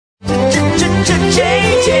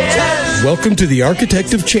Welcome to the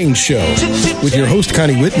Architect of Change Show with your host,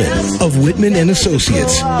 Connie Whitman of Whitman &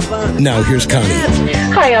 Associates. Now, here's Connie.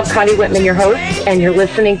 Hi, I'm Connie Whitman, your host, and you're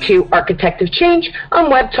listening to Architect of Change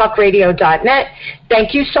on webtalkradio.net.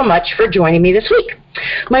 Thank you so much for joining me this week.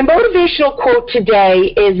 My motivational quote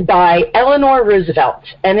today is by Eleanor Roosevelt,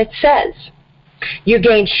 and it says, "You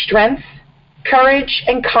gain strength, courage,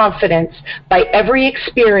 and confidence by every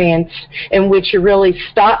experience in which you really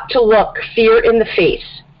stop to look fear in the face.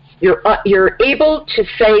 You're able to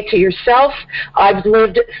say to yourself, I've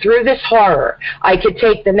lived through this horror. I could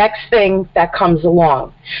take the next thing that comes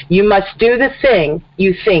along. You must do the thing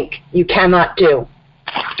you think you cannot do."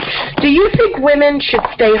 Do you think women should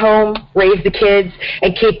stay home, raise the kids,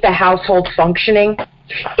 and keep the household functioning?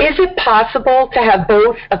 Is it possible to have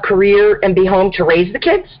both a career and be home to raise the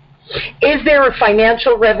kids? Is there a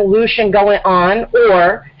financial revolution going on,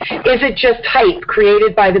 or is it just hype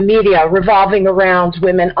created by the media revolving around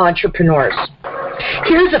women entrepreneurs?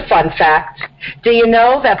 Here's a fun fact. Do you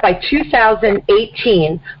know that by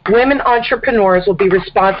 2018, women entrepreneurs will be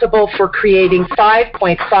responsible for creating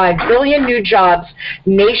 5.5 billion new jobs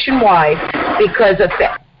nationwide because of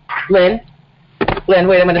that? Lynn, wait, I'm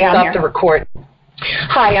going to stop the record.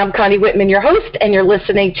 Hi, I'm Connie Whitman, your host, and you're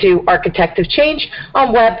listening to Architect of Change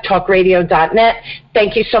on webtalkradio.net.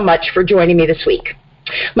 Thank you so much for joining me this week.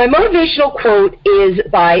 My motivational quote is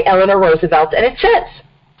by Eleanor Roosevelt, and it says,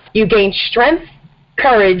 "You gain strength,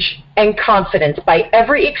 courage, and confidence by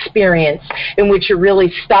every experience in which you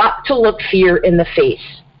really stop to look fear in the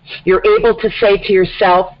face. You're able to say to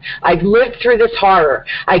yourself, I've lived through this horror.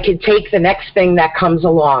 I can take the next thing that comes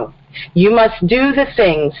along. You must do the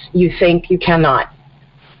things you think you cannot."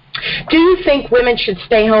 Do you think women should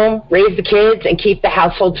stay home, raise the kids, and keep the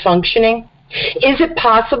household functioning? Is it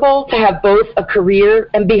possible to have both a career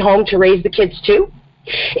and be home to raise the kids too?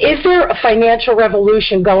 Is there a financial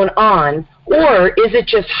revolution going on, or is it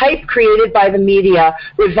just hype created by the media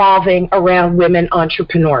revolving around women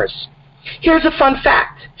entrepreneurs? Here's a fun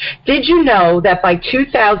fact. Did you know that by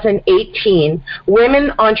 2018,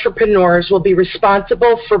 women entrepreneurs will be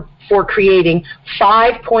responsible for creating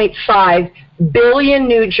 5.5 billion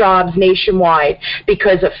new jobs nationwide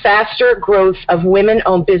because of faster growth of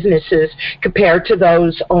women-owned businesses compared to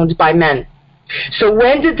those owned by men? So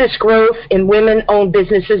when did this growth in women-owned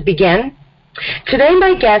businesses begin? Today,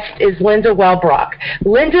 my guest is Linda Wellbrock.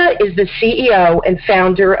 Linda is the CEO and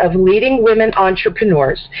founder of Leading Women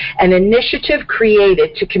Entrepreneurs, an initiative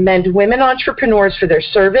created to commend women entrepreneurs for their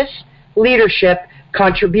service, leadership,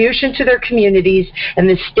 contribution to their communities, and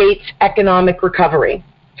the state's economic recovery.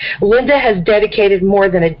 Linda has dedicated more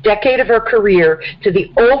than a decade of her career to the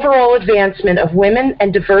overall advancement of women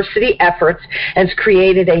and diversity efforts and has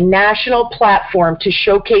created a national platform to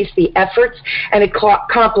showcase the efforts and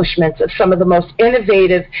accomplishments of some of the most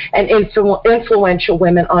innovative and influential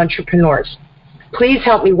women entrepreneurs. Please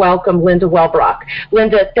help me welcome Linda Wellbrock.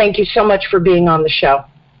 Linda, thank you so much for being on the show.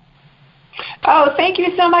 Oh, thank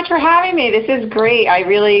you so much for having me. This is great. I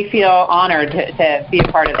really feel honored to be a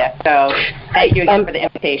part of this. So thank you again for the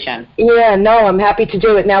invitation. Yeah, no, I'm happy to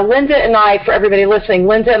do it. Now, Linda and I, for everybody listening,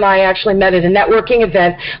 Linda and I actually met at a networking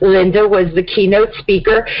event. Linda was the keynote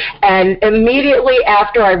speaker, and immediately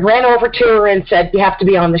after I ran over to her and said, "You have to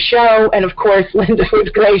be on the show." And, of course, Linda was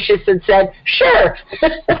gracious and said, "Sure."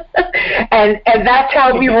 and that's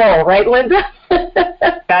how we roll, right, Linda?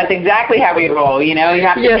 That's exactly how we roll. You know, you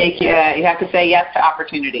have to you have to say yes to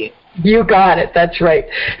opportunities. You got it. That's right.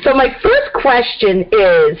 So my first question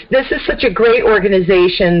is, this is such a great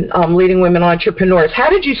organization, Leading Women Entrepreneurs. How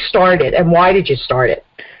did you start it, and why did you start it?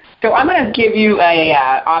 So I'm going to give you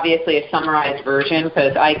obviously a summarized version,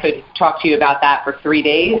 because I could talk to you about that for 3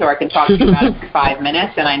 days, or I can talk to you about it for 5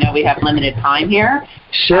 minutes, and I know we have limited time here.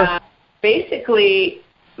 Sure. Basically,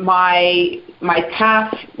 my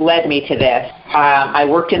path led me to this. I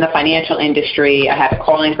worked in the financial industry. I had a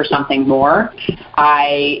calling for something more.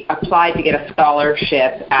 I applied to get a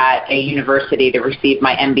scholarship at a university to receive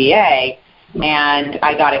my MBA, and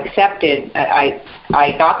I got accepted.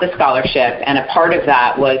 I got the scholarship, and a part of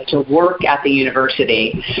that was to work at the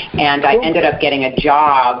university, and I ended up getting a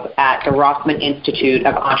job at the Rothman Institute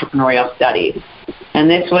of Entrepreneurial Studies, and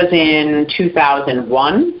this was in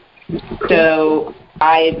 2001. So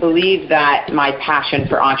I believe that my passion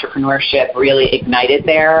for entrepreneurship really ignited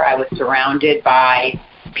there. I was surrounded by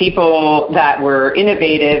people that were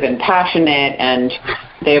innovative and passionate, and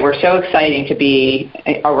they were so exciting to be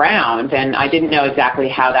around. And I didn't know exactly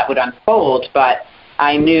how that would unfold, but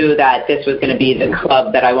I knew that this was going to be the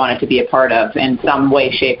club that I wanted to be a part of in some way,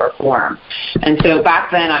 shape, or form. And so back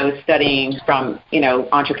then I was studying from,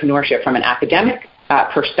 entrepreneurship from an academic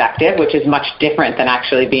perspective, which is much different than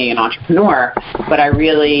actually being an entrepreneur, but I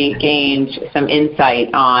really gained some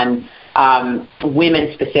insight on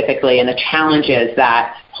women specifically and the challenges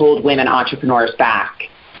that hold women entrepreneurs back.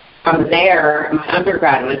 From there, my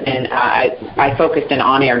undergrad was I focused in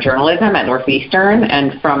on-air journalism at Northeastern,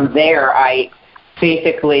 and from there I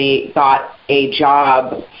basically got a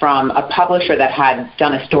job from a publisher that had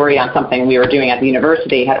done a story on something we were doing at the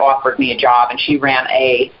university, had offered me a job, and she ran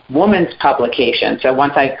a woman's publication. So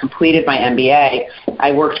once I completed my MBA,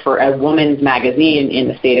 I worked for a woman's magazine in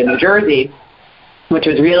the state of New Jersey, which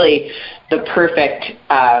was really the perfect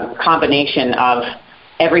combination of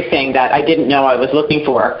everything that I didn't know I was looking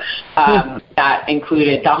for. That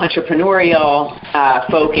included the entrepreneurial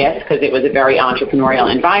focus, because it was a very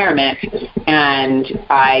entrepreneurial environment, and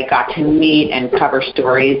I got to meet and cover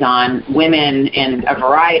stories on women in a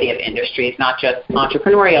variety of industries, not just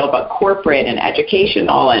entrepreneurial, but corporate and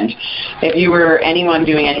educational. And if you were anyone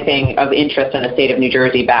doing anything of interest in the state of New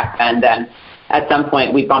Jersey back then at some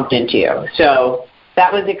point we bumped into you. So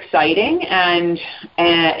that was exciting, and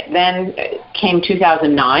then came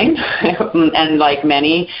 2009, and like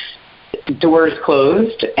many, doors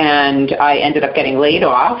closed, and I ended up getting laid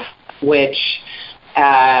off, which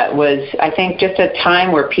was, I think, just a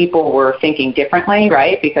time where people were thinking differently,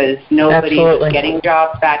 right? Because nobody was getting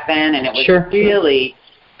jobs back then, and it was a really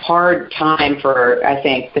hard time for, I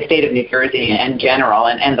think, the state of New Jersey in general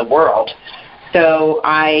and the world. So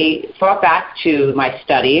I thought back to my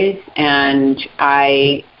studies, and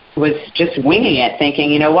I was just winging it, thinking,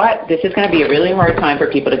 you know what, this is going to be a really hard time for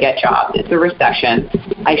people to get jobs. It's a recession.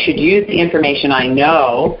 I should use the information I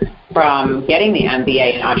know from getting the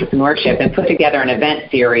MBA in entrepreneurship and put together an event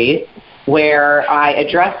series where I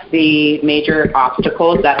address the major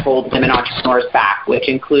obstacles that hold women entrepreneurs back, which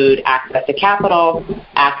include access to capital,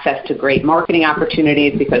 access to great marketing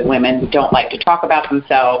opportunities because women don't like to talk about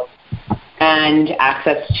themselves, and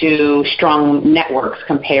access to strong networks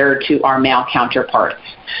compared to our male counterparts.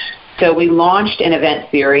 So we launched an event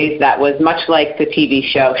series that was much like the TV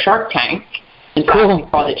show Shark Tank. In fact, we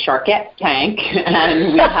called it Sharkette Tank,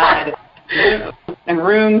 and we had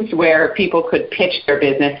rooms where people could pitch their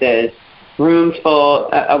businesses. Rooms full,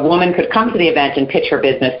 a woman could come to the event and pitch her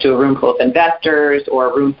business to a room full of investors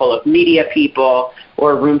or a room full of media people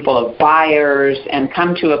or a room full of buyers, and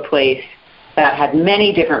come to a place that had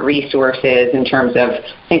many different resources in terms of,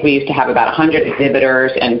 I think we used to have about 100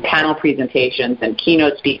 exhibitors and panel presentations and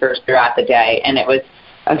keynote speakers throughout the day, and it was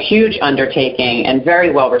a huge undertaking and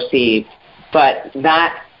very well received. But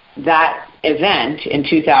that event in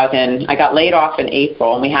 2000, I got laid off in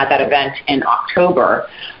April, and we had that event in October.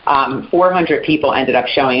 400 people ended up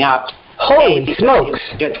showing up. Holy smokes!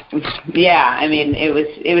 Yeah, I mean, it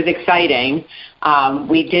was exciting.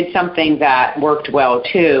 We did something that worked well,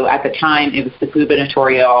 too. At the time, it was the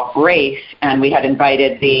gubernatorial race, and we had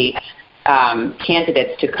invited the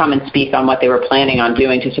candidates to come and speak on what they were planning on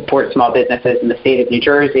doing to support small businesses in the state of New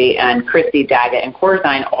Jersey, and Christie, Daggett, and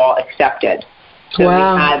Corzine all accepted. So we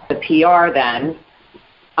had the PR then,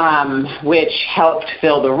 which helped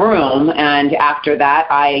fill the room, and after that,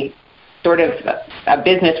 a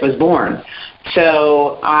business was born.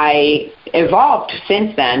 So I evolved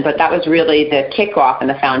since then, but that was really the kickoff and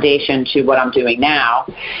the foundation to what I'm doing now,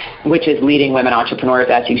 which is leading women entrepreneurs,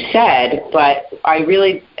 as you said. But I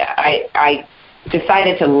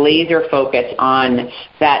decided to laser focus on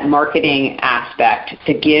that marketing aspect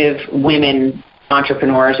to give women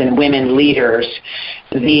entrepreneurs and women leaders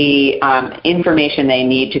the information they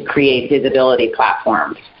need to create visibility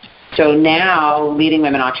platforms. So now Leading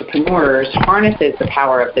Women Entrepreneurs harnesses the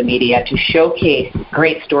power of the media to showcase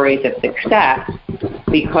great stories of success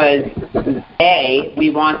because, A,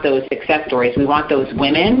 we want those success stories. We want those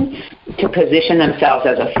women to position themselves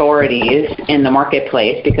as authorities in the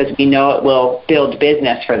marketplace because we know it will build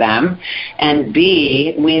business for them. And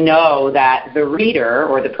B, we know that the reader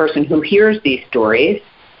or the person who hears these stories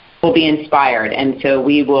will be inspired. And so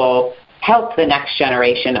we will help the next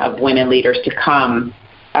generation of women leaders to come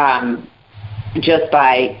just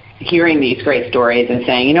by hearing these great stories and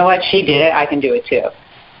saying, you know what, she did it, I can do it too.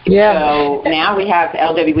 Yeah. So now we have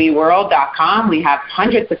lweworld.com. We have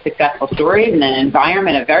hundreds of successful stories in an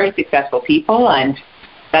environment of very successful people, and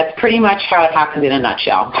that's pretty much how it happened in a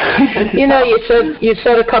nutshell. You know, you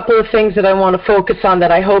said a couple of things that I want to focus on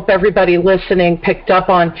that I hope everybody listening picked up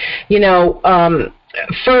on. You know,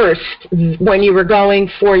 first, when you were going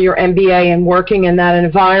for your MBA and working in that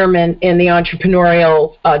environment in the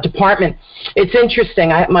entrepreneurial department, it's interesting.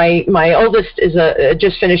 My oldest is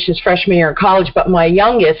just finished his freshman year in college, but my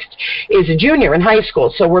youngest is a junior in high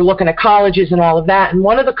school. So we're looking at colleges and all of that. And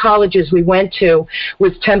one of the colleges we went to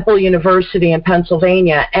was Temple University in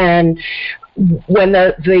Pennsylvania. And when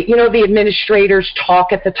the administrators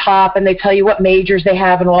talk at the top and they tell you what majors they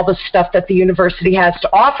have and all the stuff that the university has to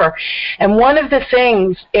offer. And one of the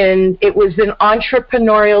things it was an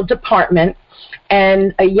entrepreneurial department,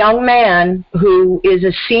 and a young man who is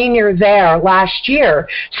a senior there last year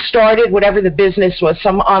started whatever the business was,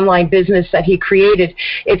 some online business that he created.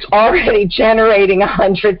 It's already generating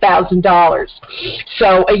 $100,000.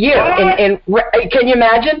 So a year. Can you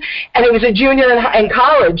imagine? And it was a junior in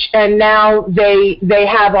college, and now they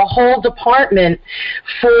have a whole department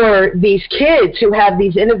for these kids who have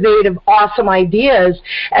these innovative, awesome ideas,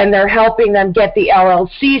 and they're helping them get the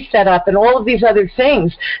LLC set up and all of these other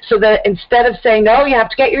things, so that instead of saying, no, you have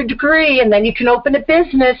to get your degree and then you can open a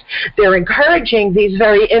business, they're encouraging these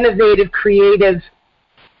very innovative, creative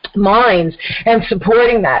minds and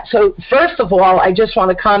supporting that. So first of all, I just want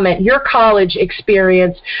to comment, your college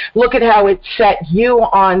experience, look at how it set you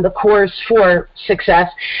on the course for success.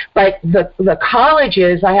 But the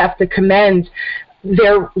colleges, I have to commend,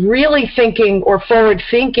 they're really thinking or forward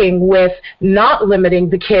thinking with not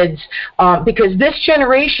limiting the kids, because this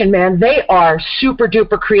generation, man, they are super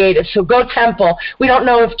duper creative. So go Temple. We don't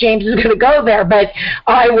know if James is going to go there, but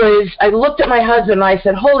I looked at my husband and I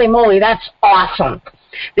said, holy moly, that's awesome.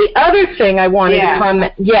 The other thing I wanted to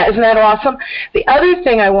comment, isn't that awesome? The other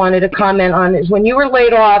thing I wanted to comment on is when you were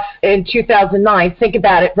laid off in 2009, think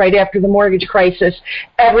about it, right after the mortgage crisis,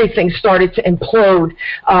 everything started to implode,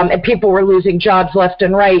 and people were losing jobs left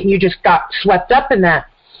and right, and you just got swept up in that.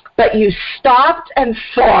 But you stopped and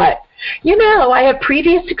thought, I have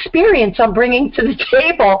previous experience I'm bringing to the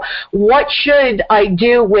table. What should I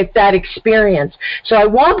do with that experience? So I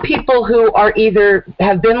want people who are either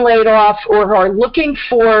have been laid off or are looking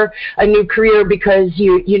for a new career because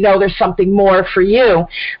you know there's something more for you.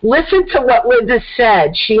 Listen to what Linda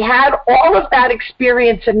said. She had all of that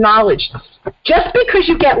experience and knowledge. Just because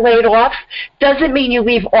you get laid off doesn't mean you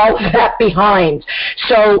leave all of that behind.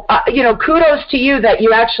 So, kudos to you that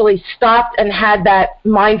you actually stopped and had that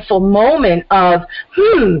mindful moment of,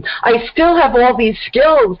 I still have all these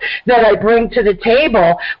skills that I bring to the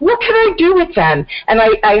table. What can I do with them? And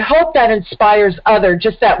I hope that inspires others.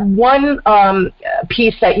 Just that one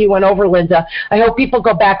piece that you went over, Linda, I hope people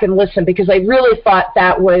go back and listen, because I really thought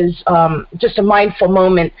that was just a mindful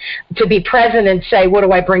moment to be present and say, what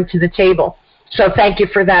do I bring to the table? So thank you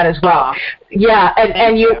for that as well. Yeah,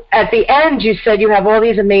 and you at the end you said you have all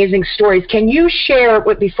these amazing stories. Can you share,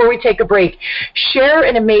 before we take a break, share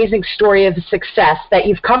an amazing story of success that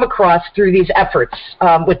you've come across through these efforts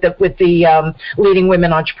with the leading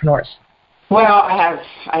women entrepreneurs? Well, I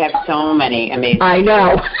have so many amazing. I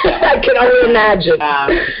know. I can only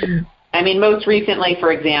imagine. Most recently,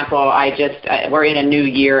 for example, we're in a new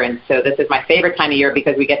year, and so this is my favorite time of year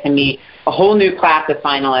because we get to meet a whole new class of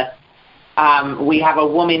finalists. We have a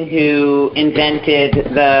woman who invented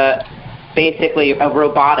basically a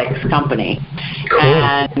robotics company. Cool.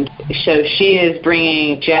 And so she is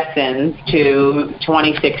bringing Jetsons to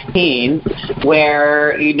 2016,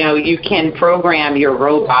 where, you can program your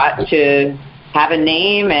robot to have a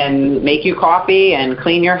name and make you coffee and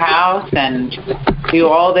clean your house and do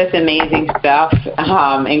all this amazing stuff,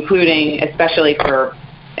 including, especially for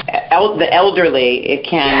the elderly, it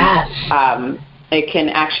can... Yes. It can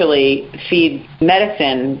actually feed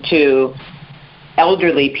medicine to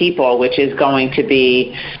elderly people, which is going to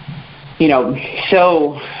be,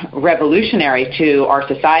 so revolutionary to our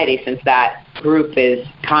society, since that group is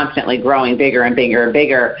constantly growing bigger and bigger and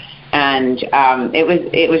bigger. And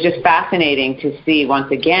it was just fascinating to see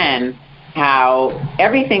once again how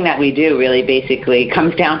everything that we do really basically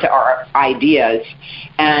comes down to our ideas.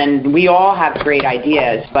 And we all have great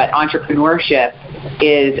ideas, but entrepreneurship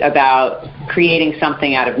is about creating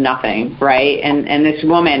something out of nothing, right? And this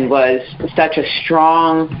woman was such a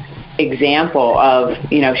strong example of,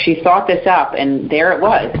 she thought this up, and there it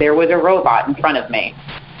was. There was a robot in front of me,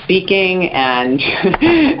 speaking and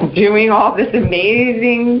doing all this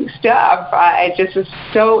amazing stuff. I just was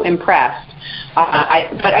so impressed.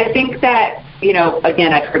 But I think that,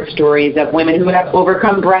 again, I've heard stories of women who have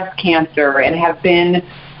overcome breast cancer and have been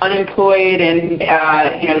unemployed and,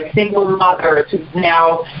 single mothers who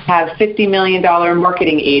now have $50 million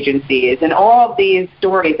marketing agencies, and all of these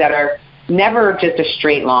stories that are never just a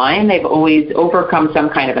straight line. They've always overcome some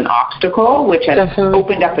kind of an obstacle, which has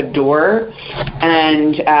opened up a door.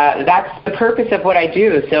 And that's the purpose of what I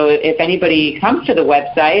do. So if anybody comes to the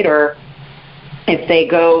website, or if they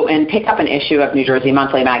go and pick up an issue of New Jersey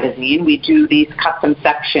Monthly Magazine, we do these custom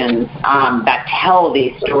sections that tell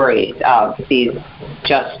these stories of these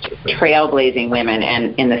just trailblazing women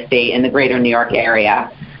in the state, in the greater New York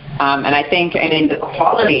area. And I think, the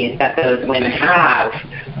qualities that those women have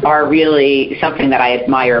are really something that I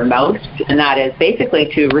admire most, and that is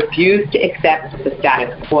basically to refuse to accept the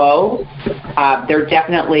status quo. They're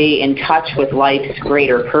definitely in touch with life's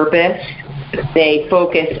greater purpose. They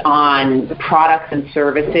focus on products and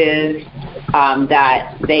services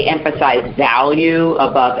that they emphasize value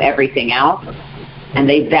above everything else, and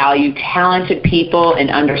they value talented people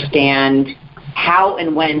and understand how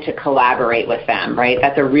and when to collaborate with them, right?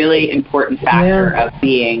 That's a really important factor of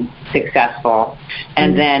being successful.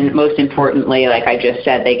 And then most importantly, like I just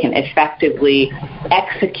said, they can effectively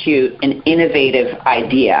execute an innovative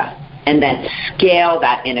idea and then scale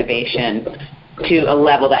that innovation to a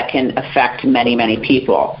level that can affect many, many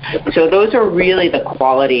people. So those are really the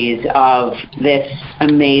qualities of this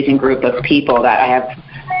amazing group of people that I have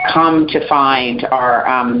come to find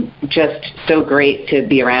are just so great to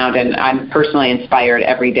be around, and I'm personally inspired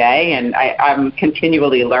every day, and I'm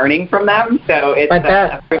continually learning from them, so it's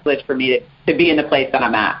a privilege for me to be in the place that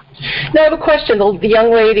I'm at. Now I have a question. The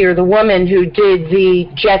young lady or the woman who did the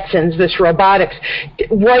Jetsons, this robotics,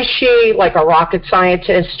 was she like a rocket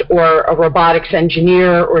scientist or a robotics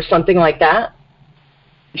engineer or something like that?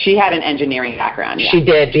 She had an engineering background, She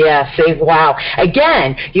did, yes. Wow.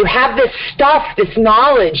 Again, you have this stuff, this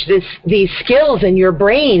knowledge, these skills in your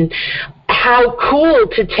brain. How cool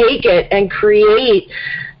to take it and create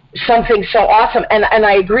something so awesome. And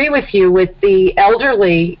I agree with you with the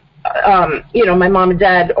elderly. My mom and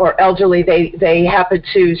dad are elderly. They happen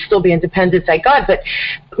to still be independent, thank God. But,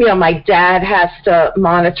 my dad has to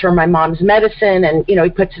monitor my mom's medicine and, he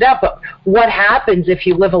puts it out. But what happens if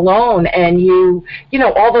you live alone and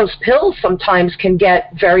all those pills sometimes can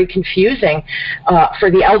get very confusing for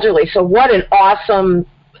the elderly. So what an awesome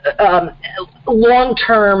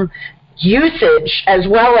long-term usage, as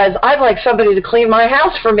well as I'd like somebody to clean my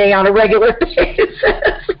house for me on a regular basis.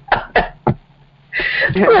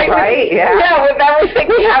 Right? Yeah, with everything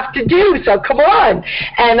we have to do. So come on.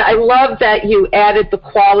 And I love that you added the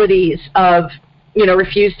qualities of,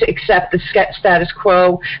 refuse to accept the status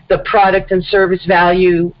quo, the product and service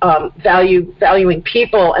valuing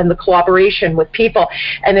people and the collaboration with people.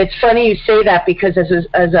 And it's funny you say that because as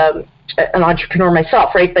an entrepreneur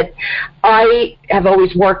myself, right? But I have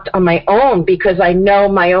always worked on my own because I know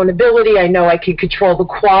my own ability. I know I can control the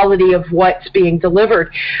quality of what's being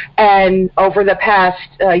delivered. And over the past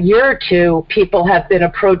year or two, people have been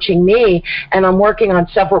approaching me, and I'm working on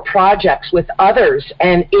several projects with others,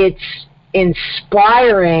 and it's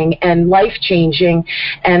inspiring and life-changing,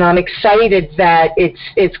 and I'm excited that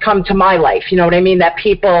it's come to my life, you know what I mean, that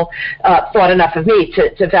people thought enough of me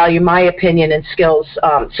to value my opinion and skills.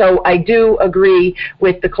 So I do agree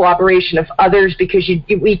with the collaboration of others, because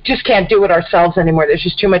we just can't do it ourselves anymore. There's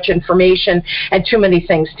just too much information and too many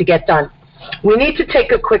things to get done. We need to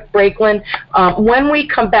take a quick break, Lynn. When we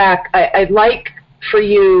come back, I'd like for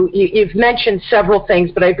you've mentioned several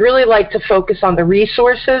things, but I'd really like to focus on the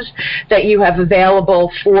resources that you have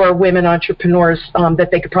available for women entrepreneurs that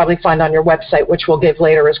they could probably find on your website, which we'll give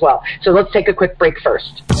later as well. So let's take a quick break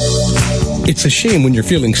first. It's a shame when you're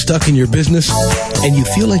feeling stuck in your business and you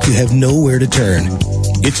feel like you have nowhere to turn.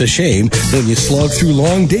 It's a shame when you slog through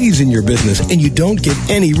long days in your business and you don't get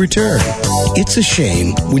any return. It's a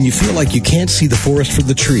shame when you feel like you can't see the forest for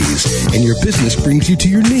the trees and your business brings you to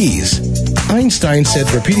your knees. Einstein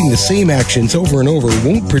said repeating the same actions over and over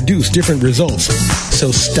won't produce different results.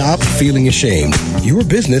 So stop feeling ashamed. Your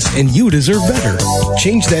business and you deserve better.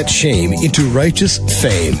 Change that shame into righteous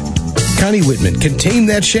fame. Connie Whitman can tame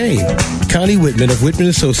that shame. Connie Whitman of Whitman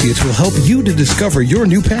Associates will help you to discover your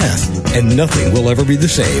new path, and nothing will ever be the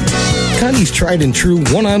same. Connie's tried and true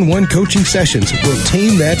one-on-one coaching sessions will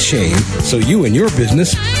tame that shame so you and your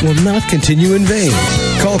business will not continue in vain.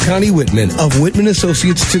 Call Connie Whitman of Whitman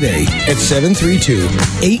Associates today at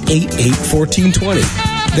 732-888-1420.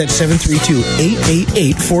 That's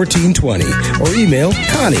 732-888-1420. Or email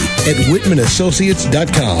Connie at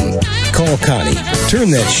WhitmanAssociates.com. Call Connie.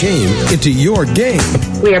 Turn that shame into your game.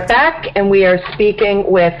 We are back, and we are speaking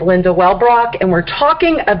with Linda Wellbrock, and we're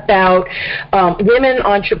talking about women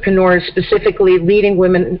entrepreneurs, specifically leading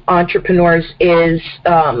women entrepreneurs is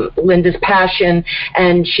Linda's passion,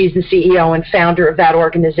 and she's the CEO and founder of that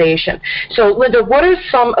organization. So, Linda, what are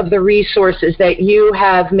some of the resources that you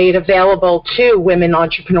have made available to women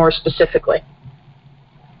entrepreneurs specifically?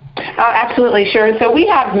 Absolutely, sure. So we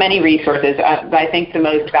have many resources. I think the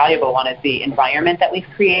most valuable one is the environment that we've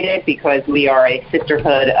created, because we are a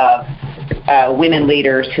sisterhood of women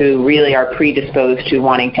leaders who really are predisposed to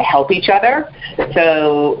wanting to help each other.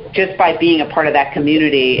 So just by being a part of that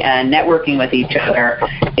community and networking with each other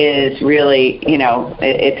is really,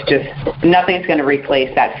 it's just nothing's going to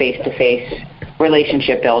replace that face-to-face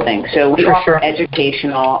relationship building. So we offer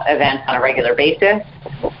educational events on a regular basis.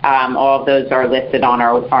 All of those are listed on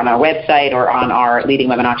our website or on our Leading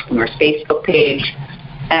Women Entrepreneurs Facebook page.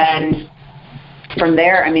 And from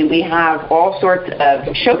there, we have all sorts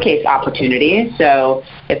of showcase opportunities. So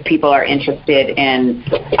if people are interested in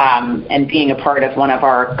being a part of one of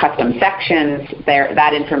our custom sections,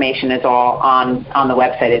 that information is all on the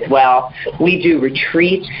website as well. We do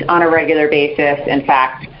retreats on a regular basis. In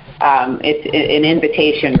fact, it's an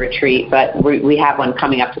invitation retreat, but we have one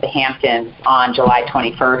coming up to the Hamptons on July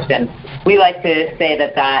 21st. And we like to say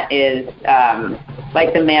that is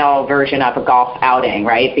like the male version of a golf outing,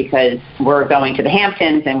 right? Because we're going to the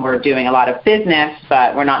Hamptons and we're doing a lot of business,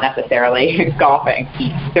 but we're not necessarily golfing.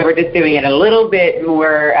 So we're just doing it a little bit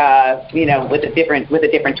more, with a different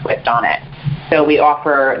twist on it. So we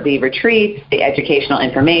offer the retreats, the educational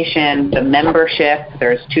information, the membership.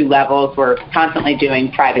 There's 2 levels. We're constantly doing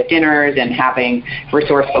private dinners and having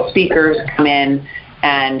resourceful speakers come in,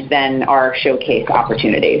 and then our showcase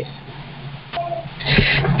opportunities.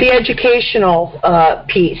 The educational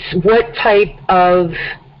piece, what type of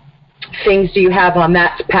things do you have on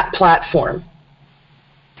that platform?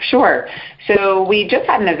 Sure. So we just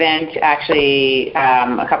had an event actually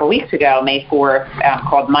a couple weeks ago, May 4th,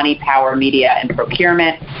 called Money, Power, Media, and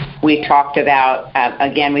Procurement. We talked about,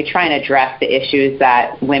 again, we try and address the issues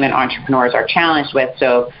that women entrepreneurs are challenged with.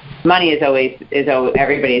 So money is always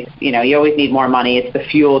everybody's, you always need more money. It's the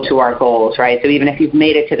fuel to our goals, right? So even if you've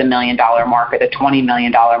made it to the $1 million mark or the $20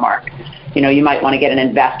 million mark, you might want to get an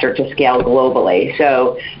investor to scale globally.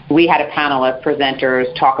 So we had a panel of presenters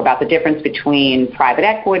talk about the difference between private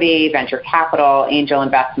equity, venture capital, angel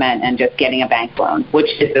investment, and just getting a bank loan, which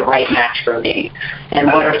is the right match for me. And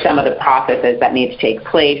what are some of the processes that need to take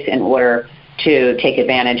place in order to take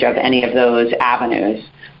advantage of any of those avenues.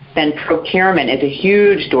 Then procurement is a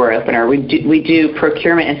huge door opener. We do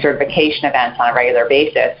procurement and certification events on a regular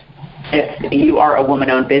basis. If you are a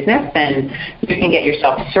woman-owned business, then you can get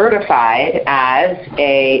yourself certified as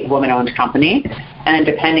a woman-owned company. And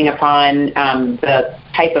depending upon the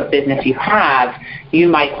type of business you have, you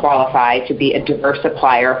might qualify to be a diverse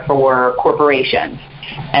supplier for corporations.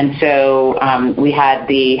 And so we had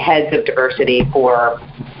the heads of diversity for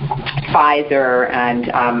Pfizer, and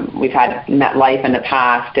we've had MetLife in the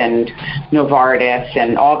past, and Novartis,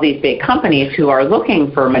 and all these big companies who are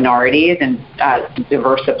looking for minorities and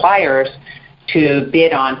diverse suppliers to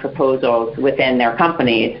bid on proposals within their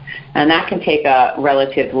companies. And that can take a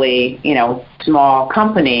relatively, small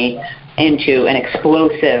company into an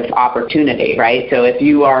explosive opportunity, right? So if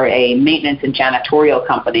you are a maintenance and janitorial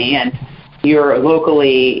company and you're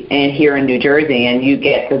locally here in New Jersey and you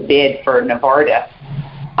get the bid for Novartis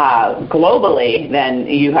globally, then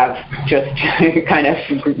you have just kind of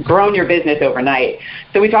grown your business overnight.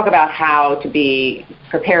 So we talk about how to be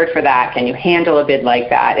prepared for that. Can you handle a bid like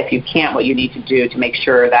that? If you can't, what you need to do to make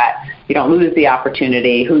sure that you don't lose the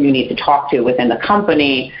opportunity, who you need to talk to within the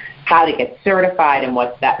company, how to get certified, and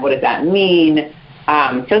what does that mean?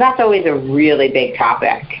 So that's always a really big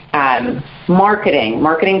topic.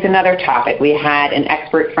 Marketing's another topic. We had an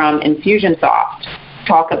expert from Infusionsoft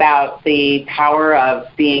talk about the power of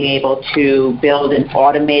being able to build an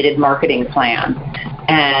automated marketing plan.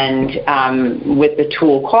 And with the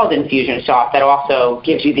tool called Infusionsoft, that also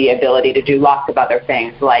gives you the ability to do lots of other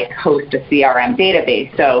things like host a CRM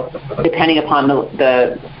database. So depending upon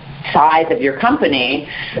the size of your company,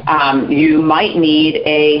 you might need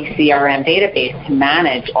a CRM database to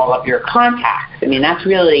manage all of your contacts. I mean, that's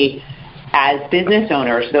really, as business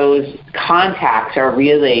owners, those contacts are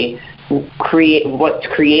really what's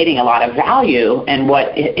creating a lot of value and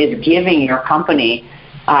what is giving your company,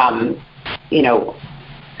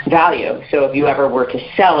 value. So if you ever were to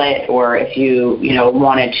sell it, or if you,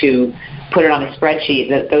 wanted to put it on a spreadsheet,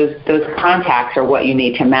 those contacts are what you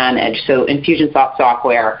need to manage. So Infusionsoft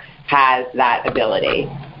software has that ability.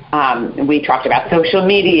 We talked about social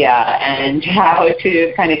media and how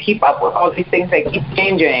to kind of keep up with all these things that keep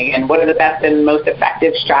changing and what are the best and most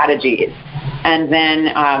effective strategies. And then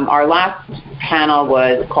our last panel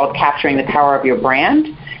was called Capturing the Power of Your Brand.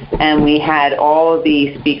 And we had all of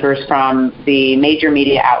the speakers from the major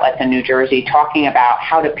media outlets in New Jersey talking about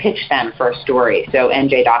how to pitch them for a story. So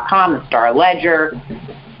NJ.com, the Star Ledger,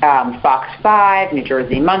 Fox 5, New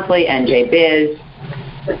Jersey Monthly, NJ Biz.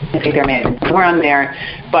 I think there may have been more on there.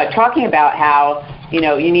 But talking about how, you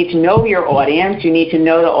need to know your audience. You need to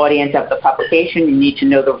know the audience of the publication. You need to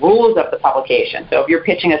know the rules of the publication. So if you're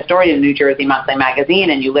pitching a story to New Jersey Monthly Magazine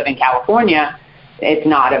and you live in California, it's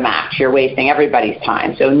not a match. You're wasting everybody's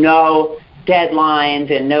time. So know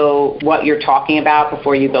deadlines and know what you're talking about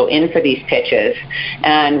before you go in for these pitches.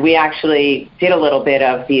 And we actually did a little bit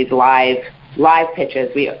of these live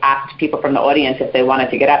pitches. We asked people from the audience if they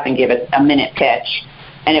wanted to get up and give a minute pitch.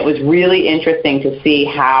 And it was really interesting to see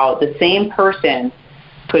how the same person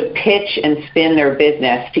could pitch and spin their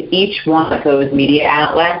business to each one of those media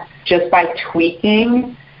outlets just by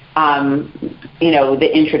tweaking the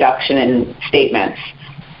introduction and statements.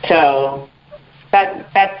 So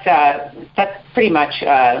that's pretty much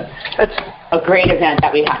that's a great event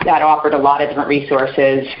that we have that offered a lot of different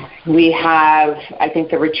resources. We have, I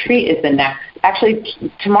think the retreat is the next. Actually,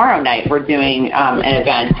 tomorrow night we're doing an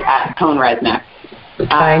event at CohnReznick.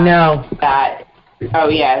 I know. Oh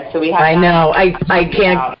yeah, so we have. I know. I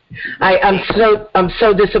can't. I'm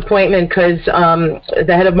so disappointed because the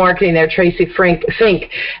head of marketing there, Tracy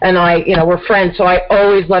Fink, and I, we're friends. So I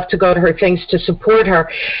always love to go to her things to support her.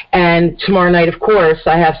 And tomorrow night, of course,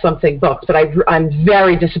 I have something booked. But I'm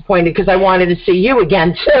very disappointed because I wanted to see you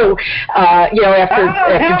again too. I know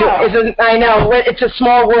it's a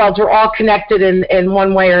small world. We're all connected in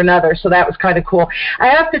one way or another. So that was kind of cool. I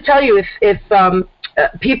have to tell you, if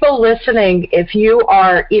people listening, if you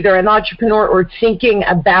are either an entrepreneur or thinking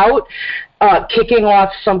about kicking off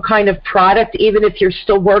some kind of product, even if you're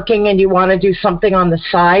still working and you want to do something on the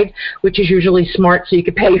side, which is usually smart so you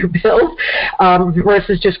can pay your bills,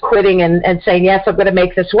 versus just quitting and saying, yes, I'm going to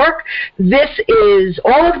make this work. This is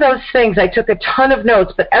all of those things. I took a ton of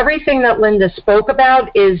notes, but everything that Linda spoke about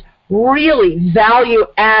is really value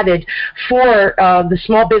added for the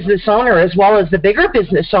small business owner as well as the bigger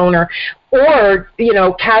business owner, or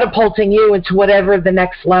catapulting you into whatever the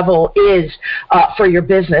next level is for your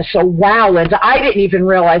business. So wow, Linda, I didn't even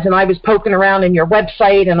realize, and I was poking around in your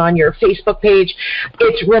website and on your Facebook page.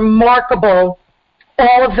 It's remarkable.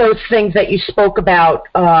 All of those things that you spoke about,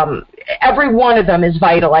 every one of them is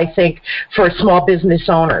vital, I think, for a small business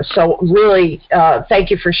owner. So really, thank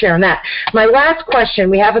you for sharing that. My last question,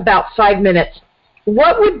 we have about 5 minutes.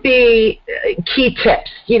 What would be key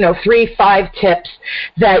tips, 3-5 tips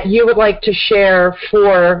that you would like to share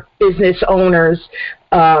for business owners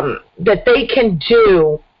that they can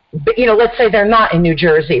do? But, let's say they're not in New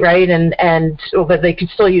Jersey, right? But they could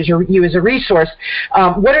still use you as a resource.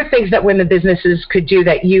 What are things that women businesses could do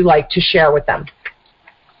that you like to share with them?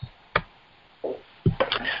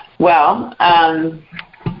 Well,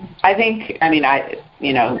 I think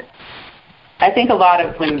a lot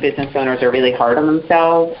of women business owners are really hard on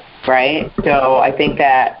themselves, right? So I think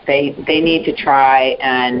that they need to try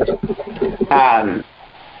and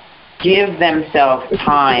give themselves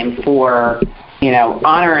time for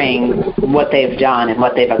honoring what they've done and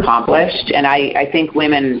what they've accomplished. And I think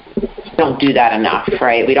women don't do that enough,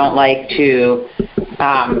 right? We don't like to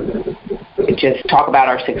just talk about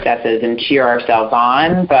our successes and cheer ourselves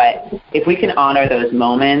on. But if we can honor those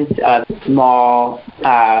moments of small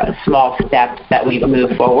steps that we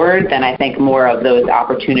move forward, then I think more of those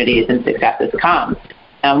opportunities and successes come.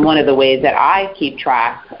 One of the ways that I keep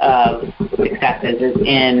track of successes is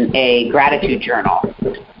in a gratitude journal.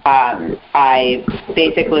 I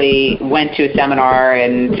basically went to a seminar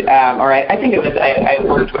I think it was, I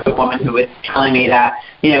worked with a woman who was telling me that,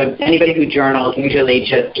 anybody who journals usually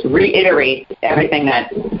just reiterates everything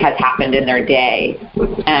that has happened in their day.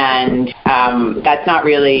 And that's not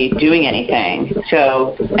really doing anything.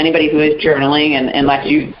 So anybody who is journaling, and unless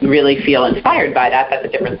you really feel inspired by that, that's a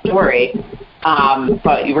different story.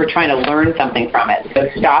 But you were trying to learn something from it. So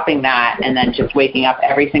stopping that and then just waking up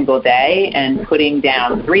every single day and putting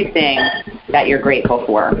down 3 things that you're grateful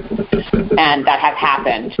for and that have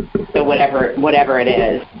happened. So whatever it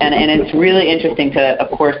is. And it's really interesting to,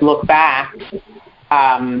 of course, look back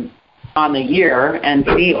on the year and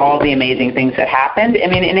see all the amazing things that happened. I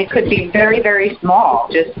mean, and it could be very, very small.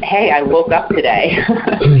 Just, hey, I woke up today.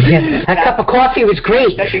 Yes, that cup of coffee was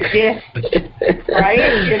great. Such a gift,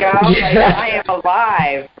 right? You know, like, I am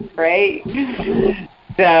alive, right?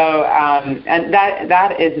 So, and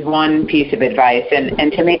that is one piece of advice,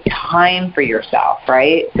 and to make time for yourself,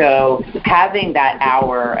 right? So having that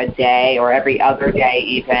hour a day or every other day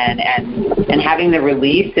even, and having the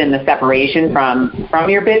release and the separation from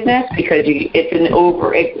your business, because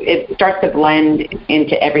it starts to blend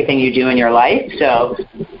into everything you do in your life. So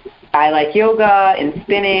I like yoga and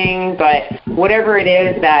spinning, but whatever it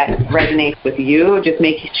is that resonates with you, just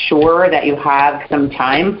make sure that you have some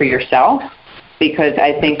time for yourself, because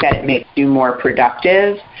I think that it makes you more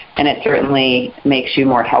productive, and it certainly makes you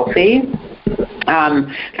more healthy.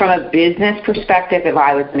 From a business perspective, if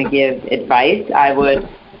I was going to give advice, I would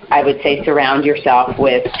say surround yourself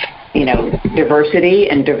with, you know, diversity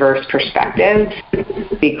and diverse perspectives,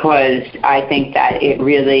 because I think that it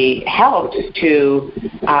really helps to,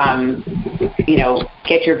 you know,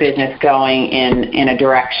 get your business going in a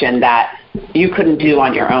direction that you couldn't do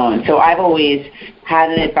on your own. So I've always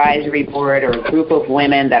had an advisory board or a group of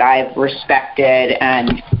women that I've respected,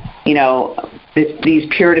 and, you know, these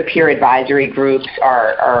peer-to-peer advisory groups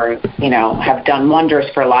are, you know, have done wonders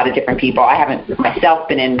for a lot of different people. I haven't myself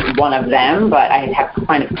been in one of them, but I have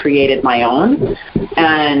kind of created my own,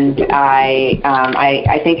 and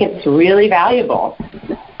I think it's really valuable.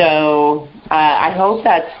 So I hope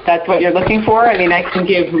that's what you're looking for. I mean, I can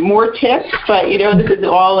give more tips, but, you know, this is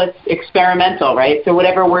all experimental, right? So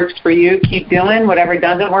whatever works for you, keep doing. Whatever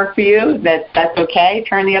doesn't work for you, that's okay.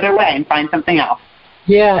 Turn the other way and find something else.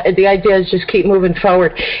 Yeah, the idea is just keep moving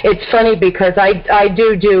forward. It's funny because I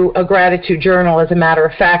do a gratitude journal, as a matter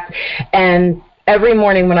of fact, and every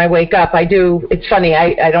morning when I wake up, it's funny,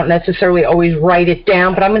 I don't necessarily always write it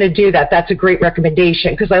down, but I'm going to do that. That's a great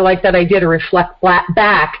recommendation, because I like that idea to reflect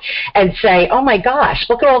back and say, oh my gosh,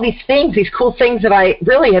 look at all these things, these cool things that I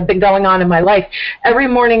really have been going on in my life. Every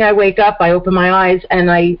morning I wake up, I open my eyes, and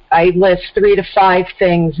I list 3 to 5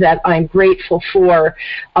 things that I'm grateful for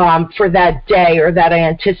that day, or that I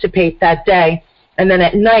anticipate that day. And then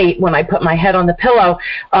at night, when I put my head on the pillow,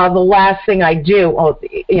 the last thing I do,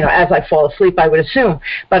 you know, as I fall asleep, I would assume,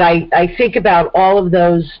 but I think about all of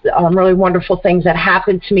those really wonderful things that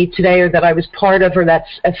happened to me today, or that I was part of, or that's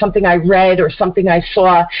something I read or something I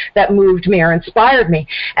saw that moved me or inspired me.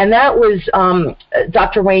 And that was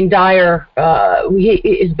Dr. Wayne Dyer,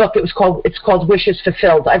 his book. It's called Wishes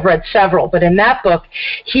Fulfilled. I've read several, but in that book,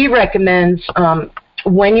 he recommends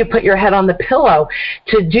when you put your head on the pillow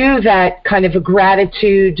to do that kind of a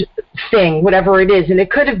gratitude thing, whatever it is. And it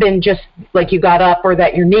could have been just like you got up, or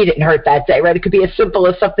that your knee didn't hurt that day, right? It could be as simple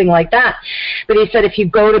as something like that. But he said if you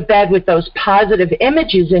go to bed with those positive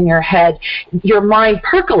images in your head, your mind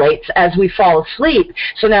percolates as we fall asleep.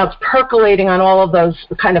 So now it's percolating on all of those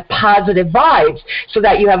kind of positive vibes, so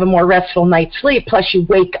that you have a more restful night's sleep. Plus you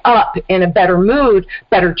wake up in a better mood,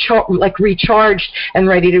 like recharged and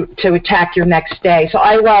ready to attack your next day. So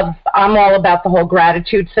I'm all about the whole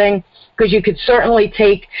gratitude thing, because you could certainly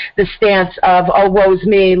take the stance of, oh, woe's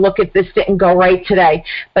me, look at this didn't go right today.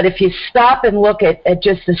 But if you stop and look at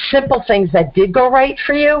just the simple things that did go right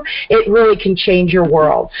for you, it really can change your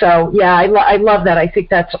world. So, yeah, I love that. I think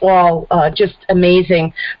that's all just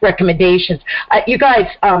amazing recommendations. You guys,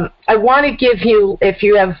 I want to give you, if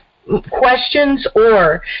you have questions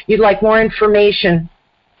or you'd like more information,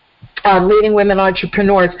 Leading Women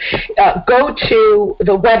Entrepreneurs, go to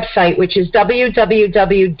the website, which is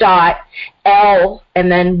www.l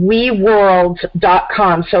and then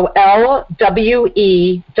weworld.com. So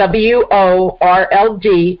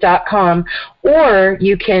LWEWORLD.com, or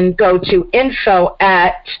you can go to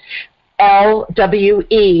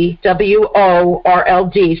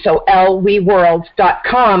info@LWEWORLD, so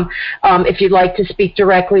lweworld.com, if you'd like to speak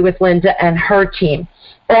directly with Linda and her team.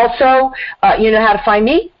 Also, you know how to find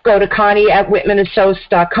me. Go to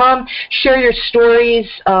Connie@WhitmanAssociates.com. Share your stories,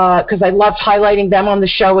 because I love highlighting them on the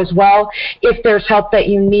show as well. If there's help that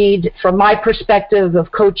you need from my perspective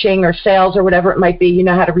of coaching or sales or whatever it might be, you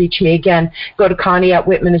know how to reach me. Again, go to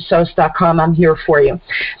Connie@WhitmanAssociates.com. I'm here for you.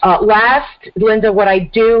 Last, Linda, what I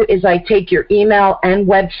do is I take your email and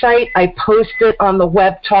website. I post it on the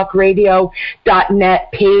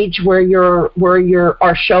webtalkradio.net page where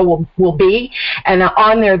our show will be. And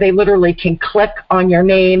on there, they literally can click on your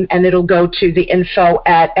name, and it'll go to the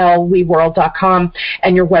info@lweworld.com,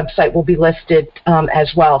 and your website will be listed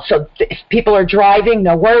as well. So if people are driving,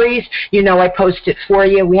 no worries. You know I post it for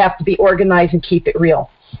you. We have to be organized and keep it real.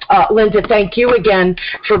 Linda, thank you again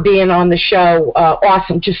for being on the show.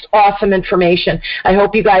 Awesome, just awesome information. I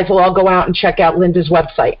hope you guys will all go out and check out Linda's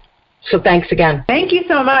website. So thanks again. Thank you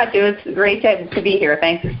so much. It was great to be here.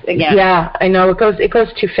 Thanks again. Yeah, I know it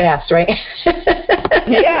goes too fast, right?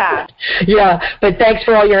 Yeah. Yeah, but thanks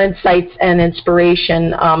for all your insights and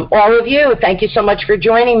inspiration. All of you, thank you so much for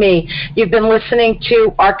joining me. You've been listening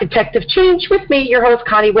to Architect of Change with me, your host,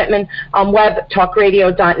 Connie Whitman, on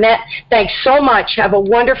webtalkradio.net. Thanks so much. Have a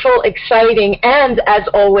wonderful, exciting, and, as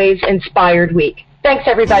always, inspired week. Thanks,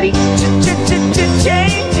 everybody.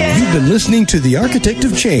 You've been listening to The Architect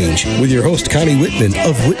of Change with your host, Connie Whitman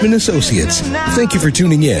of Whitman Associates. Thank you for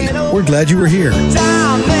tuning in. We're glad you were here.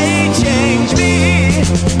 Time may change me,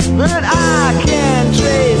 but I can't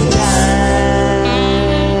trade.